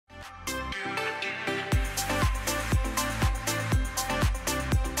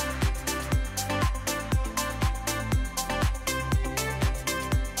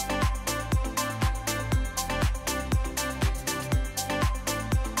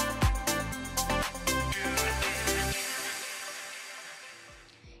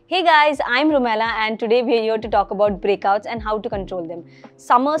Hey guys, I'm Rumailah and today we're here to talk about breakouts and how to control them.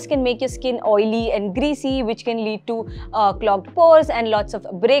 Summers can make your skin oily and greasy, which can lead to clogged pores and lots of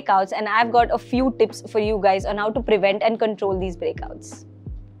breakouts, and I've got a few tips for you guys on how to prevent and control these breakouts.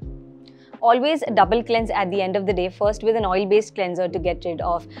 Always double cleanse at the end of the day, first with an oil-based cleanser to get rid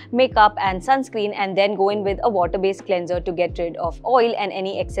of makeup and sunscreen, and then go in with a water-based cleanser to get rid of oil and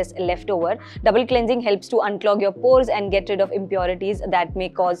any excess leftover. Double cleansing helps to unclog your pores and get rid of impurities that may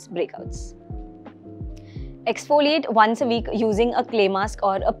cause breakouts. Exfoliate once a week using a clay mask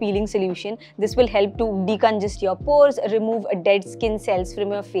or a peeling solution. This will help to decongest your pores, remove dead skin cells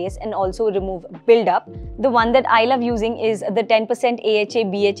from your face, and also remove buildup. The one that I love using is the 10% AHA,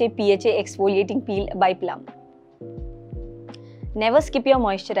 BHA, PHA exfoliating peel by Plum. Never skip your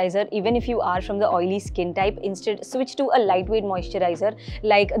moisturizer even if you are from the oily skin type. Instead, switch to a lightweight moisturizer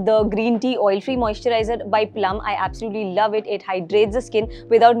like the green tea oil-free moisturizer by Plum. I absolutely love it. It hydrates the skin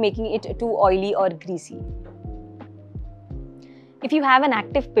without making it too oily or greasy. If you have an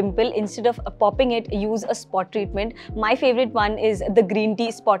active pimple, instead of popping it, use a spot treatment. My favorite one is the green tea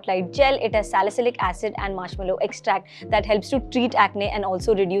spotlight gel. It has salicylic acid and marshmallow extract that helps to treat acne and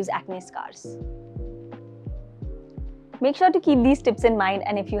also reduce acne scars. Make sure to keep these tips in mind,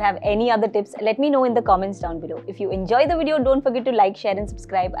 and if you have any other tips, let me know in the comments down below. If you enjoy the video, don't forget to like, share and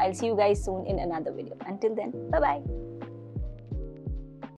subscribe. I'll see you guys soon in another video. Until then, bye-bye.